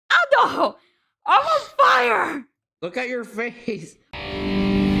no! I'm on fire! Look at your face.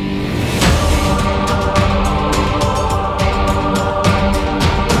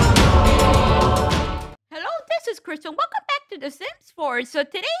 Hello, this is Kristen. Welcome back to The Sims 4. So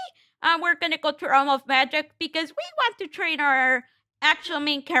today, we're gonna go to Realm of Magic because we want to train our actual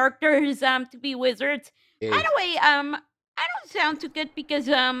main characters to be wizards. Hey. By the way, I don't sound too good because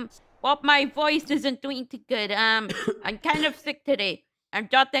well, my voice isn't doing too good. I'm kind of sick today. I'm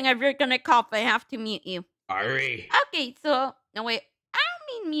jotting. If you're gonna cough, I have to mute you. Sorry. Okay, so no wait, I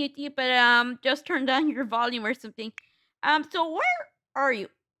don't mean mute you, but just turn down your volume or something. So where are you?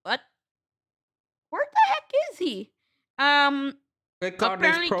 What? Where the heck is he? Click on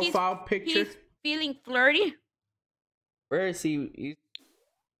his profile picture. He's feeling flirty. Where is he? He's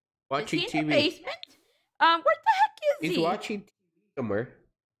watching is he in TV. The basement? Where the heck is he? He's watching TV somewhere.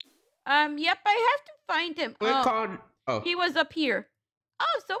 Yep, I have to find him. Click on. Oh. He was up here.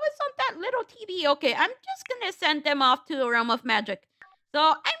 Oh, so it's on that little TV. Okay, I'm just gonna send them off to the Realm of Magic. So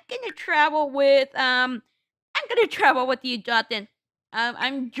I'm gonna travel with you, Jotin.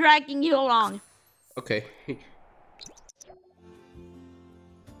 I'm dragging you along. Okay.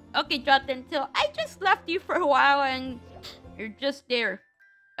 Okay, Jotin. So I just left you for a while, and you're just there.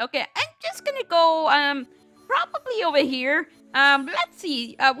 Okay, I'm just gonna go probably over here. Let's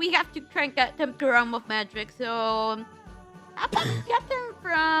see. We have to try and get them to Realm of Magic. So how about we get them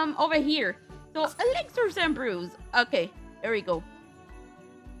from over here? So elixirs and brews. Okay, there we go.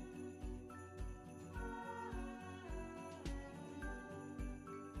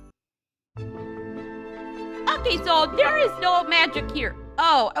 Okay, so there is no magic here.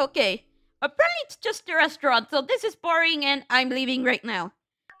 Oh, okay. Apparently it's just a restaurant, so this is boring and I'm leaving right now.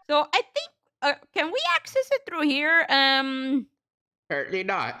 So I think, can we access it through here? Apparently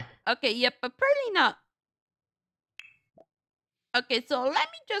not. Okay, yep, apparently not. Okay, so let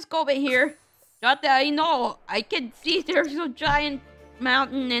me just go over here. Not that I know, I can see there's a giant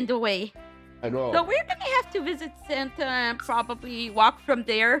mountain in the way. I know. So we're gonna have to visit Santa and probably walk from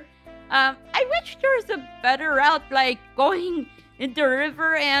there. I wish there was a better route, like going in the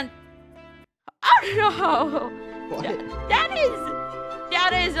river and... I don't know. What?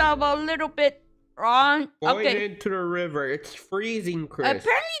 That is a little bit wrong. Going Okay. into the river. It's freezing, Chris.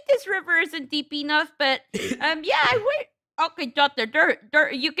 Apparently this river isn't deep enough, but yeah, I would... Okay, Doctor,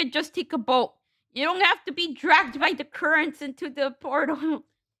 there, you can just take a boat. You don't have to be dragged by the currents into the portal.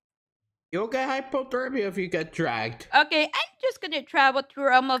 You'll get hypothermia if you get dragged. Okay, I'm just gonna travel through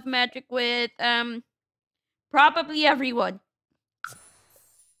Realm of Magic with, probably everyone.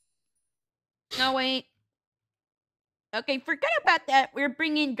 No, wait. Okay, forget about that. We're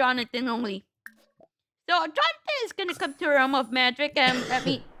bringing Jonathan only. So, Jonathan is gonna come to Realm of Magic, and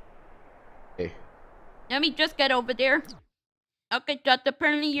Hey. let me just get over there. Okay, Jonathan,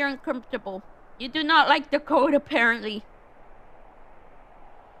 apparently you're uncomfortable. You do not like the code, apparently.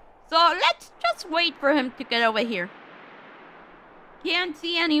 So, let's just wait for him to get over here. Can't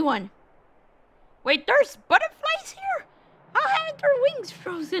see anyone. Wait, there's butterflies here? How haven't their wings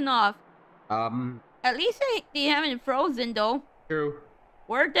frozen off? At least they haven't frozen, though. True.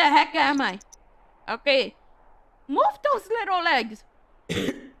 Where the heck am I? Okay. Move those little legs.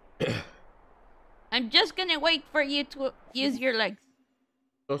 I'm just gonna wait for you to use your legs.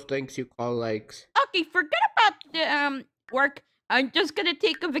 Those things you call legs. Okay, forget about the work. I'm just gonna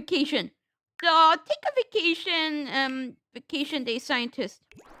take a vacation. So take a vacation, vacation day scientist.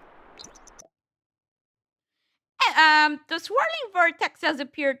 The swirling vortex has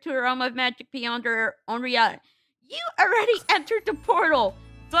appeared to a realm of magic beyond our own reality. You already entered the portal,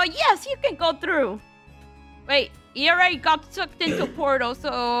 so yes, you can go through. Wait, you already got sucked into a portal,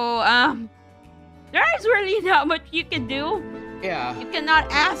 so there's really not much you can do. Yeah. You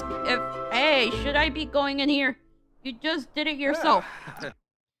cannot ask if, hey, should I be going in here? You just did it yourself.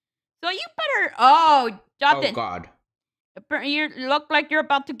 So you better... Oh, Jonathan. Oh, God. You look like you're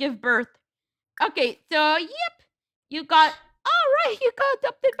about to give birth. Okay, so, yep. You got... Oh, right, you got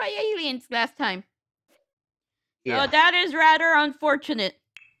adopted by aliens last time. Yeah. So that is rather unfortunate.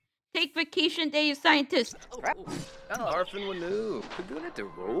 Take vacation day, scientist. And also,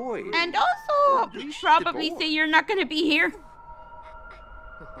 probably say you're not going to be here.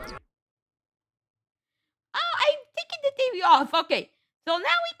 Oh, I'm taking the day off. Okay, so now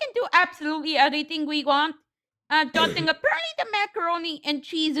we can do absolutely anything we want. Jonathan, apparently the macaroni and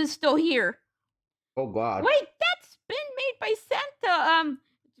cheese is still here. Oh, God. Wait, that's been made by Santa.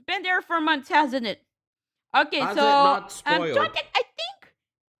 It's been there for months, hasn't it? Okay, Has so it not spoiled? Jonathan, I think...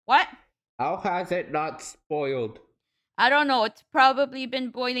 What? How has it not spoiled? I don't know. It's probably been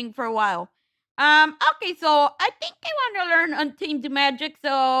boiling for a while. Okay, so I think I want to learn Untamed Magic,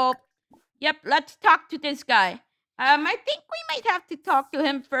 so yep, let's talk to this guy. I think we might have to talk to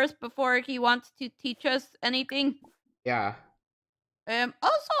him first before he wants to teach us anything. Yeah.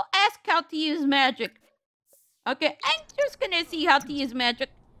 Also ask how to use magic. Okay, I'm just gonna see how to use magic.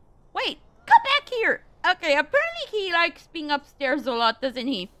 Wait, come back here. Okay, apparently he likes being upstairs a lot, doesn't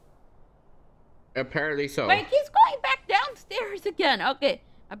he? Apparently so. Wait, he's going back downstairs again. Okay,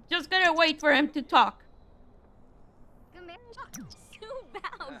 I'm just gonna wait for him to talk.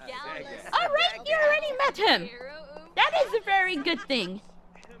 Alright, you already met him. That is a very good thing.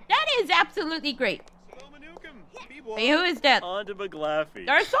 That is absolutely great. Hey, who is that?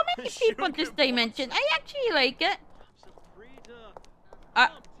 There are so many people in this dimension. I actually like it.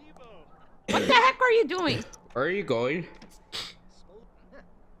 What the heck are you doing? Where are you going?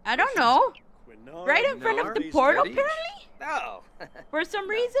 I don't know. Right in front of the portal, apparently? No. For some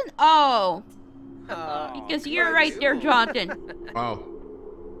reason? Oh. Because you're right there, Jonathan. Oh.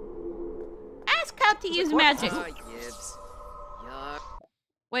 Ask how to use magic.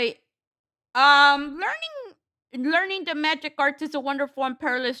 Wait. Learning the magic arts is a wonderful and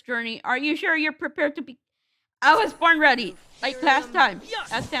perilous journey. Are you sure you're prepared to be... I was born ready, like last time.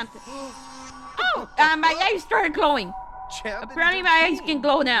 That's Santa. Oh, my eyes started glowing. Apparently my eyes can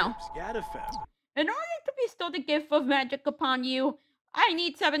glow now. In order to bestow the gift of magic upon you, I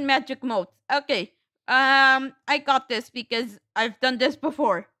need 7 magic motes. Okay. I got this because I've done this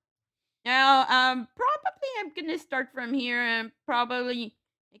before. Now, probably I'm gonna start from here and probably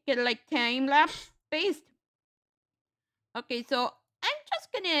make it like time lapse based. Okay, so I'm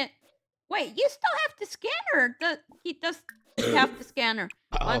just gonna wait. You still have the scanner. He does have the scanner.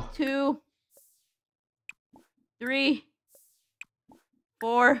 1, 2, 3,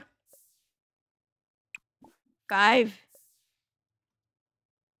 4, 5,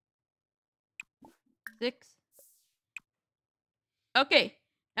 6. Okay,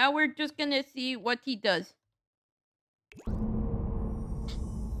 now we're just gonna see what he does.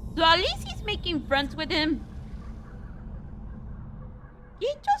 So at least he's making friends with him. He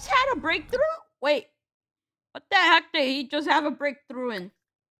just had a breakthrough? Wait, what the heck did he just have a breakthrough in?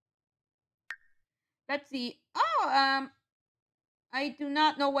 Let's see. Oh, I do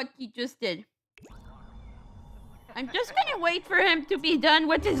not know what he just did. I'm just gonna wait for him to be done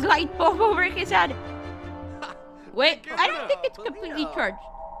with his light bulb over his head. Wait, I don't think it's completely charged.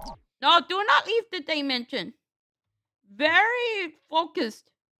 No, do not leave the dimension. Very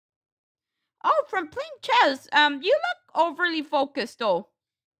focused. Oh, from playing chess. You look overly focused though.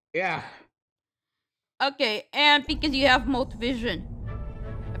 Yeah. Okay, and because you have mote vision.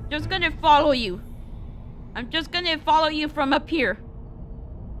 I'm just gonna follow you. I'm just gonna follow you from up here.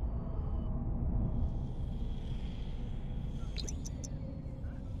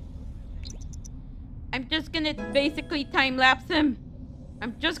 I'm just gonna basically time-lapse him.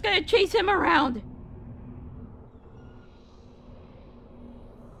 I'm just gonna chase him around.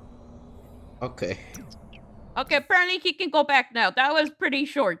 Okay. Okay, apparently he can go back now. That was pretty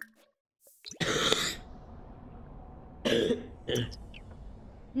short.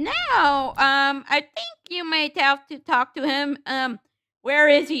 Now, I think you might have to talk to him. Where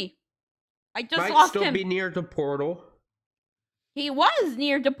is he? I just Might lost still him. be near the portal. He was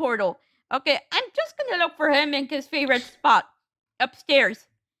near the portal. Okay, I'm just gonna look for him in his favorite spot. Upstairs.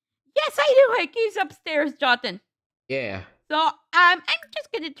 Yes, I do. Like he's upstairs, Jotin. Yeah. So, I'm just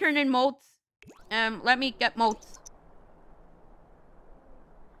gonna turn in motes. Let me get motes.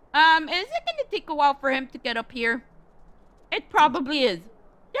 Is it gonna take a while for him to get up here? It probably is.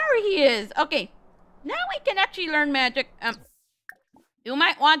 There he is. Okay. Now we can actually learn magic. You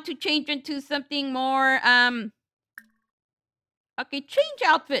might want to change into something more, okay, change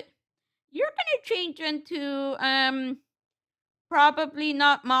outfit. You're gonna change into, probably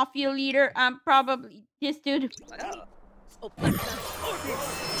not Mafia Leader. Probably this dude.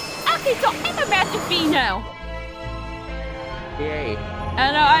 Okay, so I'm a magic bee now. Yay.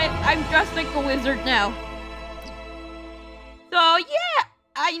 And I'm dressed like a wizard now. So, yeah,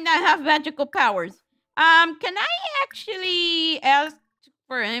 I now have magical powers. Can I actually ask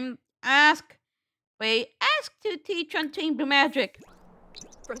for him? Ask to teach Untamed Magic.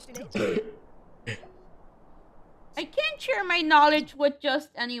 I can't share my knowledge with just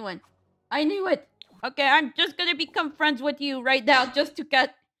anyone. I knew it. Okay, I'm just gonna become friends with you right now just to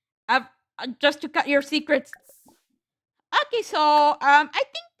cut your secrets. Okay, so, I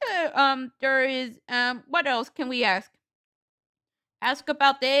think there is, what else can we ask? Ask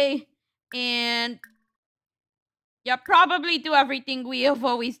about day, and yeah, probably do everything we have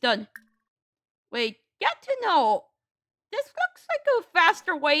always done. Wait, get to know. this looks like a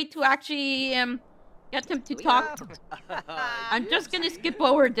faster way to actually get him to talk. I'm just gonna skip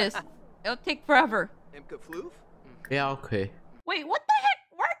over this. It'll take forever. Yeah, okay. Wait, what the heck?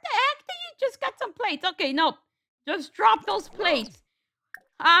 Where the heck did you just get some plates? Okay, nope. Just drop those plates.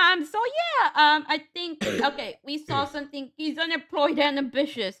 So yeah, I think, okay, we saw something. He's unemployed and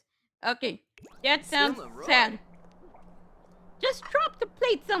ambitious. Okay, that sounds sad. Just drop the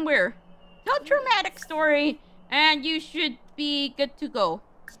plate somewhere. Tell a dramatic story, and you should be good to go.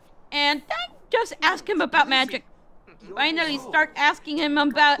 And then just ask him about magic. Finally, start asking him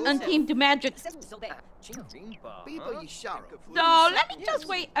about untamed magic. So let me just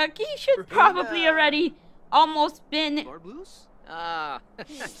wait. He should probably already almost been.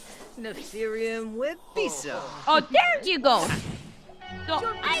 Neferium with Bisa. Oh, there you go. So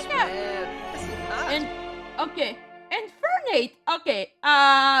I have. Okay, Infernate. Okay.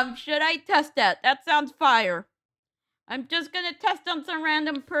 Should I test that? That sounds fire. I'm just gonna test on some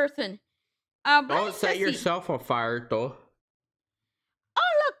random person. Don't set yourself on fire, though.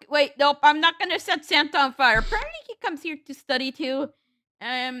 Oh, look. Wait, nope. I'm not gonna set Santa on fire. Apparently, he comes here to study too.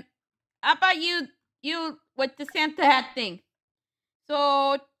 How about you with the Santa hat thing?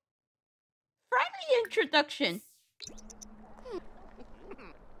 So, friendly introduction.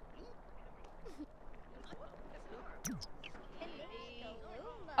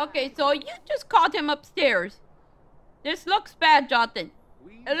 Okay, so you just called him upstairs. This looks bad, Jonathan.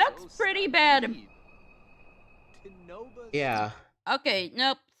 It looks pretty bad. Yeah. Okay,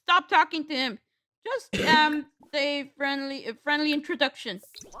 nope. Stop talking to him. Just say friendly introduction.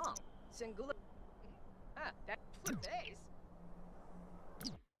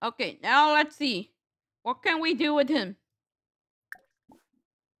 Okay, now let's see. What can we do with him?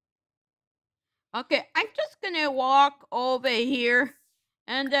 Okay, I'm just gonna walk over here,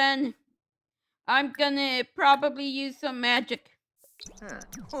 and then I'm gonna probably use some magic.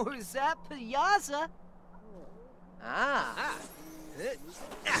 Or is that Piazza? Ah.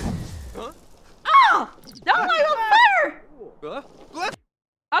 Oh! Don't light on fire!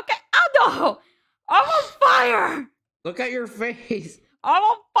 Okay, oh no! I'm on fire! Look at your face. I'm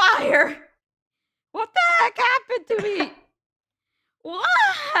on fire! What the heck happened to me?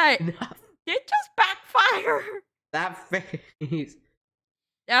 What? It just backfire. That face.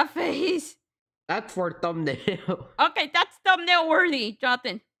 That face. That's for thumbnail. Okay, that's thumbnail worthy,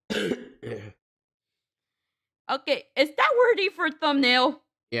 Jonathan. Okay, is that worthy for thumbnail?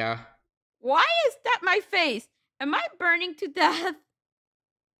 Yeah. Why is that my face? Am I burning to death?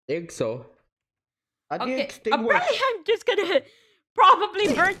 Think so. Okay, apparently I'm just gonna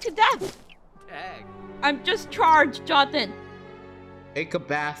probably burn to death. I'm just charged, Jonathan. Take a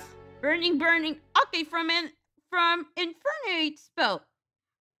bath. Burning. Okay, from Infernate spell.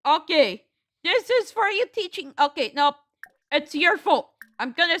 Okay, this is for you teaching. Okay, nope. It's your fault.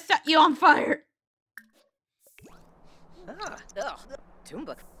 I'm gonna set you on fire.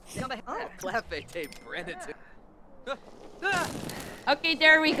 Okay,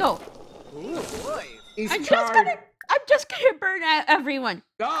 there we go. I'm just gonna burn everyone.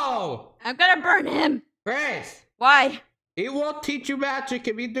 Go! I'm gonna burn him. Chris! Why? He won't teach you magic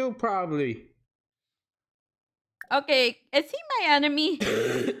if you do, probably. Okay, is he my enemy?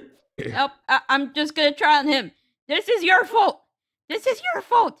 Nope, I'm just gonna try on him. This is your fault. This is your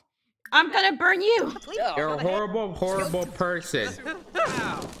fault. I'm gonna burn you. You're a horrible, horrible person.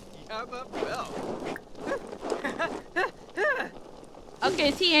 Okay,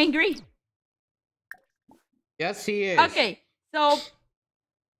 is he angry? Yes, he is. Okay, so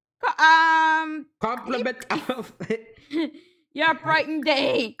compliment outfit. Yeah, brighten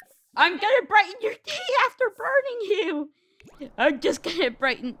day. I'm gonna brighten your day after burning you. I'm just gonna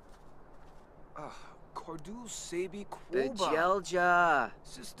brighten. Cordu Sabi Quoba. Bejelja.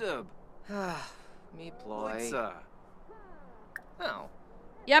 Sister. Me ploy. Oh.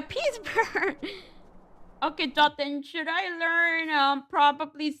 Yeah, peace burn. Okay, Jonathan, should I learn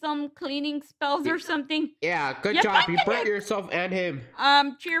probably some cleaning spells or something? Yeah, good job. You burnt yourself and him.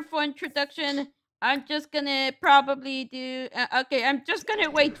 Cheerful introduction. I'm just gonna probably do. Okay, I'm just gonna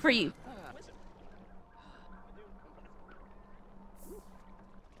wait for you.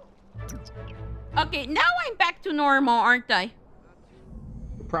 Okay, now I'm back to normal, aren't I?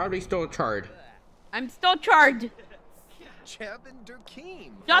 You're probably still charred. I'm still charged.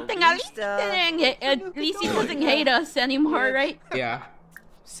 Jonathan, at least he doesn't hate us anymore, right? Yeah.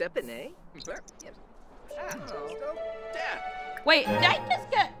 Sepine? Wait, did I just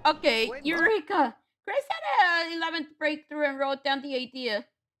get... Okay, Eureka. Chris had an 11th breakthrough and wrote down the idea.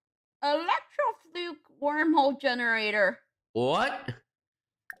 Electrofluke wormhole generator. What?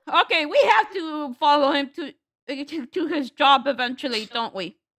 Okay, we have to follow him to to his job eventually, don't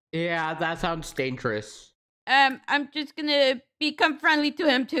we? Yeah, that sounds dangerous. I'm just gonna become friendly to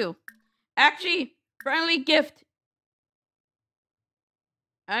him too. Actually, friendly gift.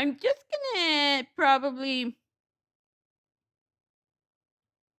 I'm just gonna probably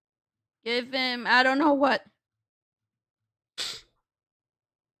give him, I don't know what.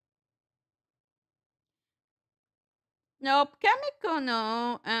 Nope, chemical,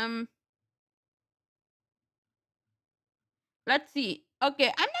 no. Let's see.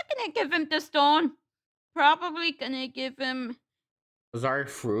 Okay, I'm not gonna give him the stone. Probably gonna give him. Was our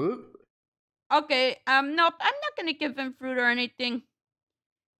fruit? Okay, nope, I'm not gonna give him fruit or anything.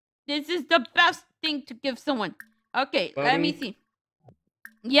 This is the best thing to give someone. Okay, let me see.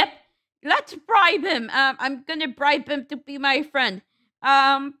 Yep, let's bribe him. I'm gonna bribe him to be my friend.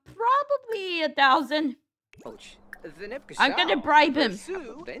 Probably 1,000. I'm gonna bribe him.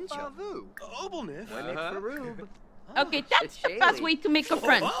 Okay, that's the best way to make a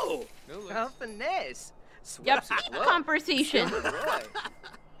friend. Yep, deep conversation.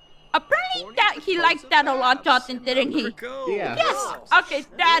 Apparently that he liked that a lot, Jotin, didn't he? Yeah. Yes! Okay,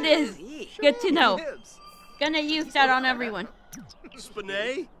 that is good to know. Gonna use that on everyone.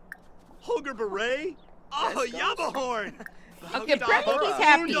 Spinay? Hoger Beret? Oh, Yabahorn! Okay, apparently he's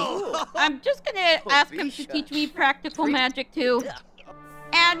happy. I'm just gonna ask him to teach me practical magic too.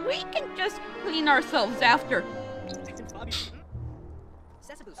 And we can just clean ourselves after.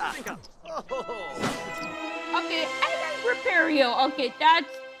 Okay, I learned Repario. Okay,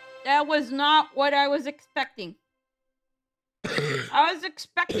 that was not what I was expecting. I was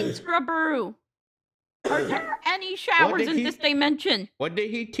expecting Scrubberoo. Are there any showers in this dimension? What did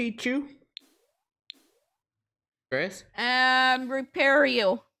he teach you? Chris?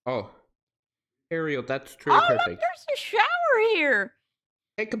 Repario. Oh. Ariel, that's truly Oh, perfect. look, there's a shower here.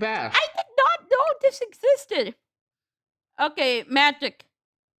 Take a bath. I did not know this existed. Okay, magic.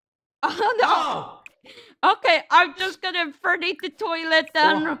 Oh, no. Oh! Okay, I'm just gonna furnish the toilet,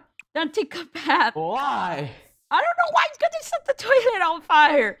 then take a bath. Why? I don't know why I'm gonna set the toilet on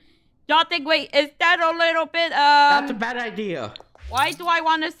fire. Jotin, wait, is that a little bit, That's a bad idea. Why do I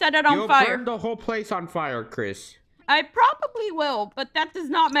want to set it on fire? You'll burn the whole place on fire, Chris. I probably will, but that does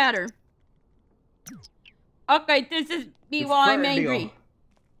not matter. Okay, this is me while I'm angry.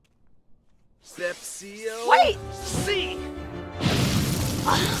 Sepsio. Wait! See!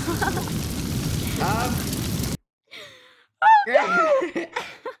 Oh, no!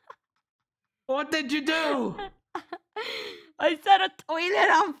 What did you do? I set a toilet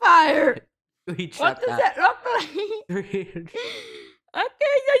on fire. What does that look like? Okay,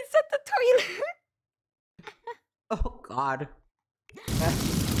 I set the toilet. Oh, God.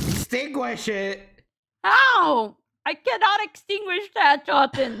 Extinguish it. How? I cannot extinguish that,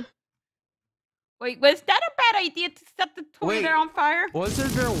 Jotin. Wait, was that a bad idea to set the toilet on fire?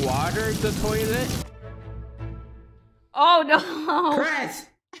 Wasn't there water in the toilet? Oh, no. Chris!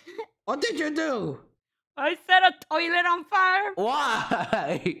 What did you do? I set a toilet on fire?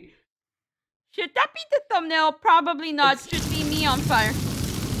 Why? Should that be the thumbnail? Probably not. Should be me on fire.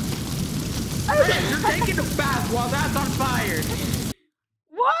 Chris, you're taking a bath while that's on fire.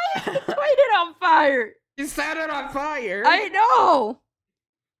 Why is the toilet on fire? You set it on fire. I know.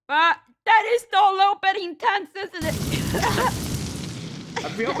 But that is still a little bit intense, isn't it? I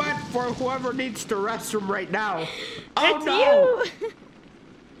feel bad for whoever needs the restroom right now. Oh, it's no. you.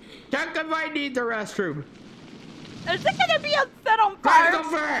 Check if I need the restroom. Is it gonna be set on fire?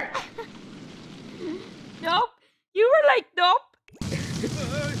 Christopher! Nope. You were like, nope.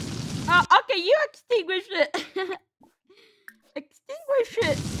 Okay, you extinguish it. Extinguish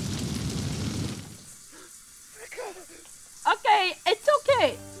it. Okay, it's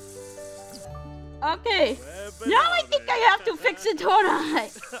okay. Okay. Now I think I have to fix it, don't I?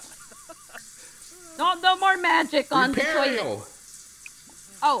 No more magic on the toilet.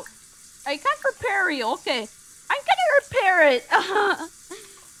 Oh, I can't repair you. Okay. I'm gonna repair it.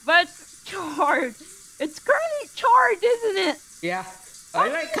 But it's charred. It's currently charred, isn't it? Yeah. I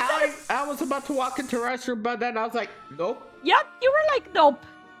like how I was about to walk into the restroom, but then I was like, nope. Yep, you were like, nope.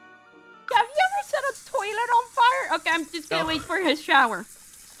 Have you ever set a toilet on fire? Okay, I'm just gonna wait for his shower.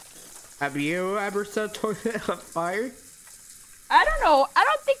 Have you ever set a toilet on fire? I don't know. I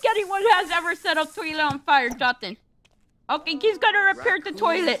don't think anyone has ever set a toilet on fire, Jotin. Okay, he's gonna repair the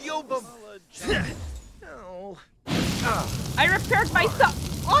toilet. I repaired myself.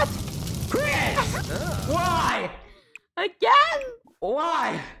 What? Chris! Why? Again?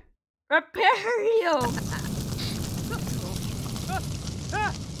 Why? Repair you.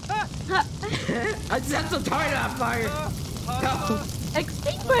 I set the toilet on fire. No.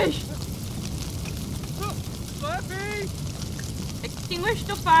 Extinguish. extinguish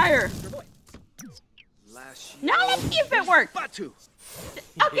the fire. Now let's see if it works. Batu.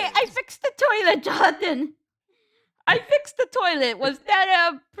 Okay, I fixed the toilet, Jonathan. I fixed the toilet. Was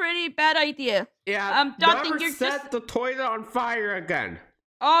that a pretty bad idea? Yeah, Jonathan, never you're set just... the toilet on fire again.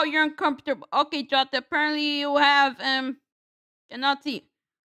 Oh, you're uncomfortable. Okay, Jonathan, apparently you have, cannot see.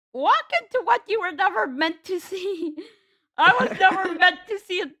 Walk into what you were never meant to see. I was never meant to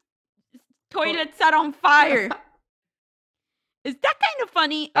see a toilet set on fire. Is that kind of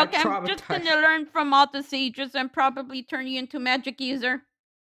funny? That Okay, I'm just traumatized. gonna learn from all the sages and probably turn you into magic user.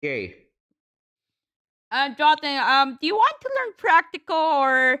 Yay. Jonathan, do you want to learn practical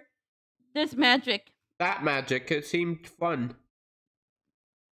or this magic? That magic, it seemed fun.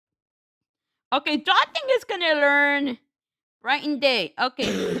 Okay, Jonathan is gonna learn writing day.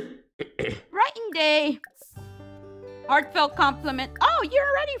 Okay. Writing day. Heartfelt compliment. Oh, you're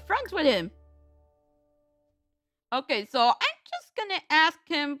already friends with him. Okay, so I'm just gonna ask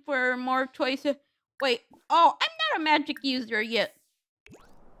him for more choices. Wait, oh, I'm not a magic user yet.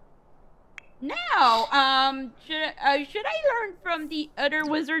 Now, should I learn from the other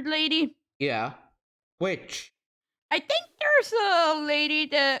wizard lady? Yeah. Which? I think there's a lady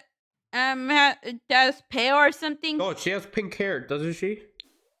that does pale or something. Oh, she has pink hair, doesn't she?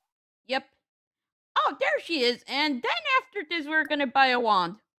 Yep. Oh, there she is. And then after this, we're gonna buy a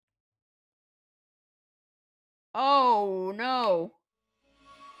wand. Oh no.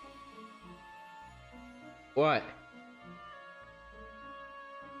 What?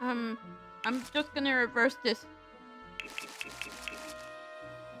 I'm just gonna reverse this.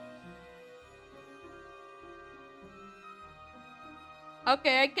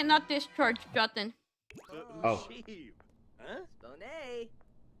 Okay, I cannot discharge Jotin. Oh. Sheep. Huh? Spone.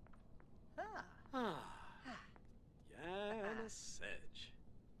 Ah. Yana Sedge.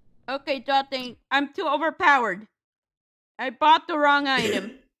 Okay, Jotin, I'm too overpowered. I bought the wrong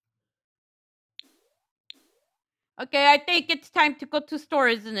item. Okay, I think it's time to go to store,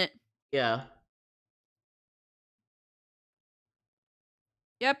 isn't it? Yeah.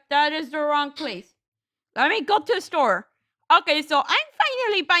 Yep, that is the wrong place. Let me go to the store. Okay, so I'm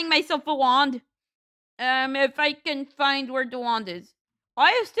finally buying myself a wand. If I can find where the wand is.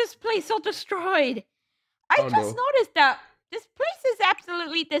 Why is this place so destroyed? I just noticed that this place is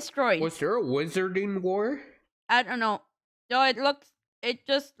absolutely destroyed. Was there a wizarding war? I don't know. No, it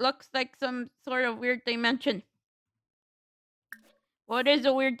just looks like some sort of weird dimension. What is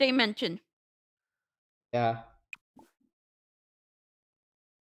a weird dimension? Yeah.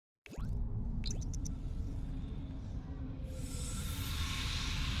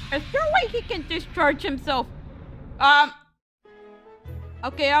 Is there a way he can discharge himself?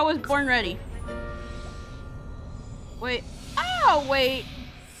 Okay, I was born ready. Wait. Oh, wait.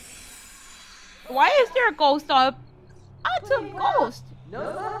 Why is there a ghost up? Oh, it's a ghost.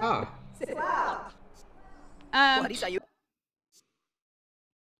 Ah.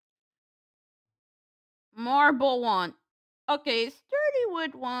 Marble wand. Okay, sturdy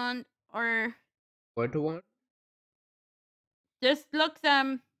wood wand, or What do one? this looks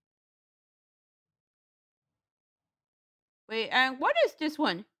wait, and what is this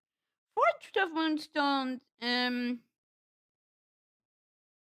one? Forged of moonstones.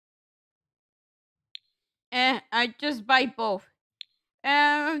 I just buy both.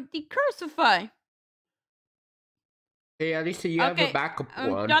 Decrucify. Hey, at least you have a backup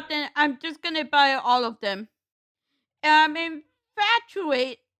one. Jonathan, I'm just gonna buy all of them.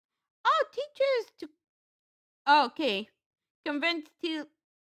 Infatuate. Oh, teachers to. Okay, convince to.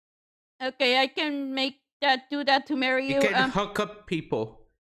 Okay, I can do that to marry you. You can hook up people.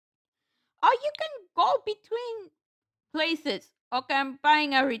 Oh, you can go between places. Okay, I'm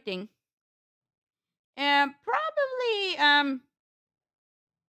buying everything. And probably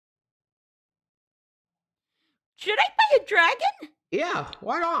should I buy a dragon? Yeah,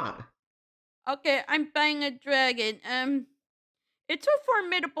 why not? Okay, I'm buying a dragon. It's a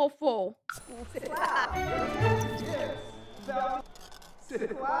formidable foe.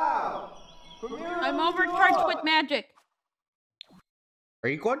 I'm overcharged with magic. Are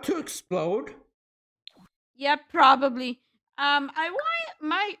you going to explode? Yeah, probably.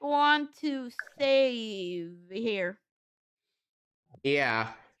 Might want to save here.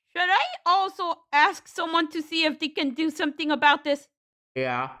 Yeah. Should I also ask someone to see if they can do something about this?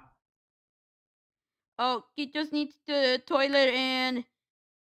 Yeah. Oh, he just needs the toilet and...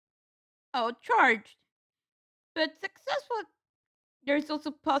 Oh, charged. But successful... There's also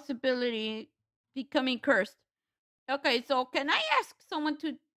possibility becoming cursed. Okay, so can I ask someone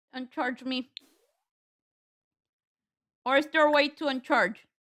to uncharge me? Or is there a way to uncharge?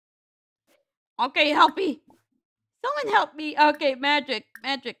 Okay, help me. Someone help me. Okay, magic.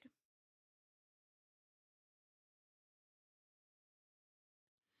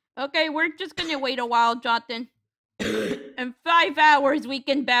 Okay, we're just gonna wait a while, Jonathan. In 5 hours, we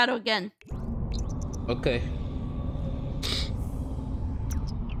can battle again. Okay.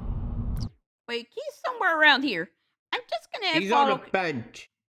 Wait, he's somewhere around here. I'm just gonna He's on follow. a bench.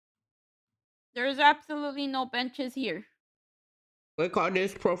 There's absolutely no benches here. Click on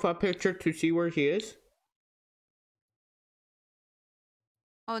his profile picture to see where he is.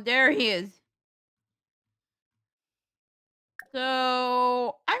 Oh, there he is.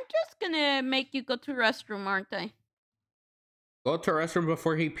 So, I'm just gonna make you go to the restroom, aren't I? Go to the restroom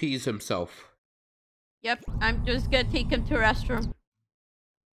before he pees himself. Yep, I'm just gonna take him to the restroom.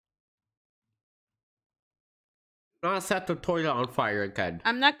 Do not set the toilet on fire again.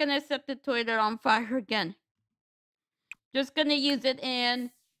 I'm not gonna set the toilet on fire again. Just gonna use it and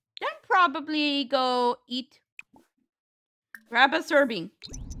then probably go eat. Grab a serving.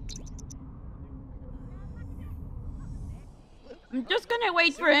 I'm just gonna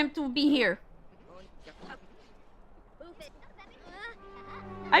wait for him to be here.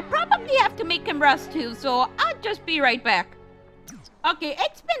 I probably have to make him rest too, so I'll just be right back. Okay,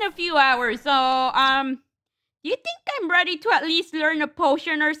 it's been a few hours, so, do you think I'm ready to at least learn a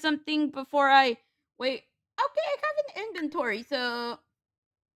potion or something before I... Wait, okay, I have an inventory, so...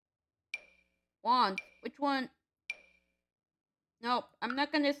 Wands. Which one? Nope, I'm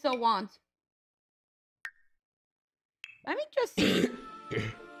not gonna sell wands. Let me just see.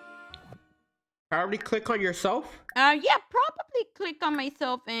 Probably click on yourself. Yeah, probably click on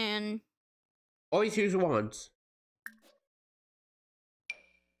myself and... Always use wands.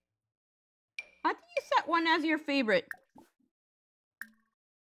 How do you set one as your favorite?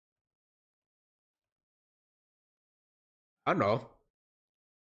 I don't know.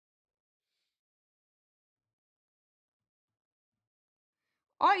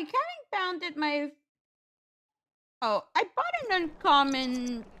 Oh, you haven't bounded my... Oh, I bought an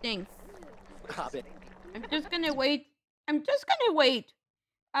uncommon thing. I'm just gonna wait.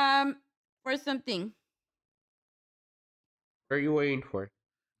 For something. What are you waiting for?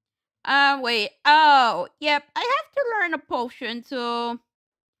 Wait. Oh, yep. I have to learn a potion, so...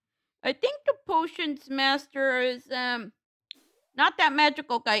 I think the potions master is, not that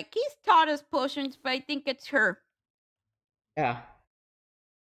magical guy. He's taught us potions, but I think it's her. Yeah.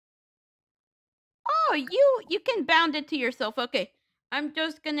 Oh, you can bound it to yourself. Okay. I'm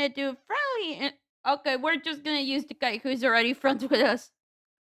just gonna do friendly. Okay, we're just gonna use the guy who's already friends with us.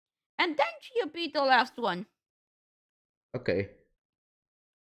 And then she'll be the last one. Okay.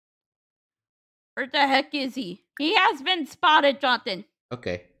 Where the heck is he? He has been spotted, Jonathan.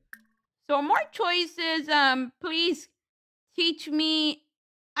 Okay. So more choices. Please teach me.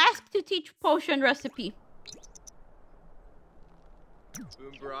 Ask to teach potion recipe.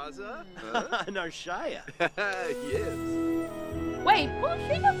 Umbraza? Narshaya. Yes. Wait,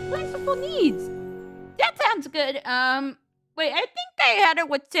 potion of plentiful needs. That sounds good. Wait, I think I had it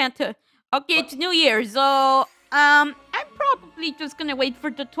with Santa. Okay, it's New Year, so I'm probably just gonna wait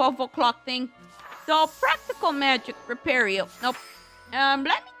for the 12 o'clock thing. So practical magic repair you. Nope. Let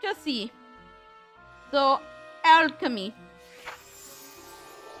me just see. So alchemy.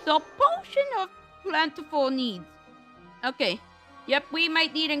 So potion of plentiful needs. Okay. Yep, we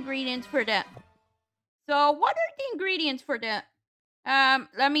might need ingredients for that. So what are the ingredients for that?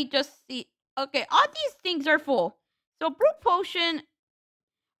 Let me just see. Okay, all these things are full. So brew potion.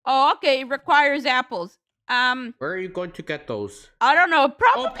 Oh, okay, it requires apples. Where are you going to get those? I don't know.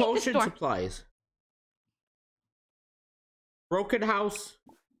 Probably Oh, the potion store. supplies. Broken house,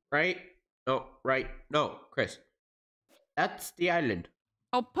 right? No, right? No, Chris. That's the island.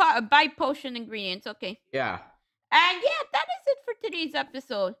 Oh, buy potion ingredients. Okay. Yeah. And yeah, that is it for today's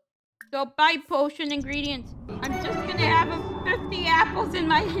episode. So buy potion ingredients. I'm just gonna have 50 apples in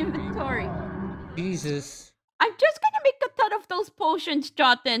my inventory. Jesus. I'm just gonna make a ton of those potions,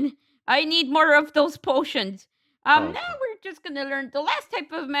 Jonathan. I need more of those potions. Now we're just gonna learn the last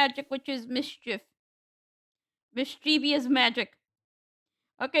type of magic, which is mischief. Mischievous magic.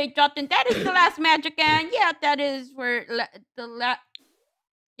 Okay, Jonathan, that is the last magic, and yeah, that is where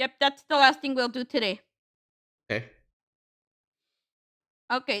Yep, that's the last thing we'll do today. Okay.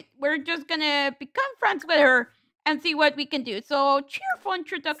 Okay, we're just gonna become friends with her and see what we can do. So, cheerful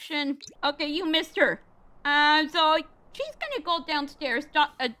introduction. Okay, you missed her. So she's gonna go downstairs.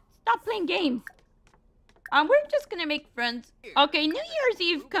 Stop playing games. We're just gonna make friends. Okay, New Year's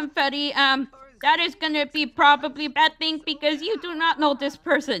Eve confetti. That is gonna be probably a bad thing because you do not know this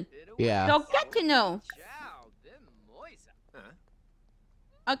person. Yeah. So get to know.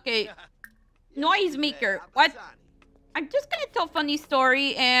 Okay. Noisemaker. What? I'm just gonna tell funny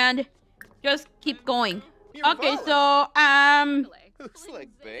story and just keep going. You're Okay, valid. so Looks like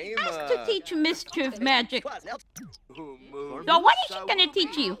Bame. asked to teach mischief magic. So So what is she gonna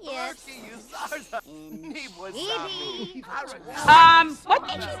teach you? What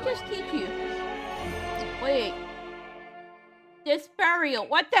did she just teach you? Wait. Despario.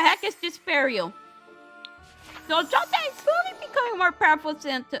 What the heck is Despario? So Jota is slowly becoming more powerful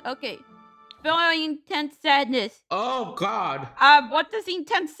Santa. Okay. Feeling intense sadness. Oh God. What does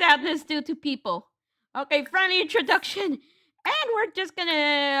intense sadness do to people? Okay, friendly introduction. And we're just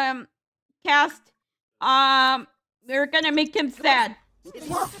gonna cast we're gonna make him sad.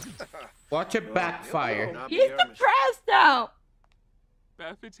 Watch it backfire. He's depressed now.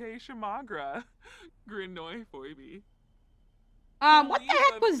 Bethite Shamagra. Grinoi Foibi. What the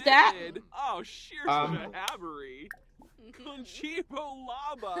heck was that? Oh, sheer habbery. Conchipo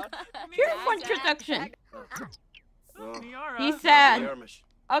Lava. Beautiful introduction. Niara. He's sad.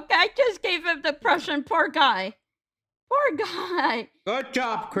 Okay, I just gave him depression. Poor guy. Poor guy. Good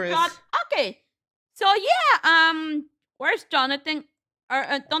job, Chris. God. Okay. So yeah, where's Jonathan?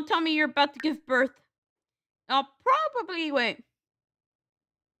 Don't tell me you're about to give birth. I'll probably wait.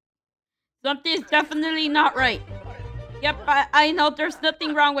 Something's definitely not right. Yep, I know there's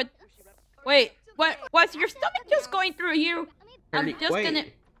nothing wrong with. Wait, what? Was your stomach just going through you? I'm Ernie, just wait. gonna.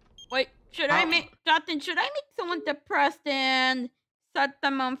 Wait, should I make Jonathan? Should I make someone depressed and set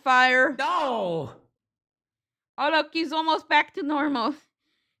them on fire? No. Oh look, he's almost back to normal.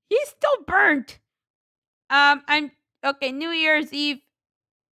 He's still burnt. I'm okay. New Year's Eve.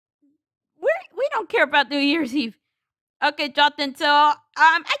 We don't care about New Year's Eve. Okay, Jonathan. So I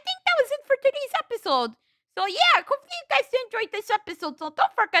think that was it for today's episode. So yeah, hopefully you guys enjoyed this episode. So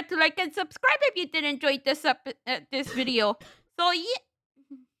don't forget to like and subscribe if you did enjoy this this video. So yeah.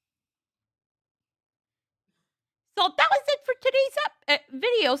 So that was it for today's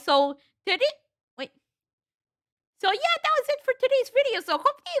video. So today, wait. So yeah, that was it for today's video. So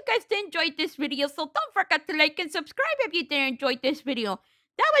hopefully you guys did enjoy this video. So don't forget to like and subscribe if you did enjoy this video.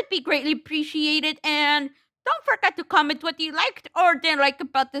 That would be greatly appreciated. And don't forget to comment what you liked or didn't like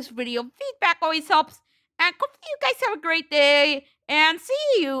about this video. Feedback always helps. And hopefully you guys have a great day. And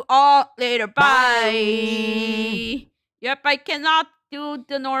see you all later. Bye. Yep, I cannot do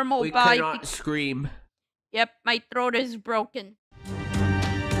the normal We bye. cannot scream. Yep, my throat is broken.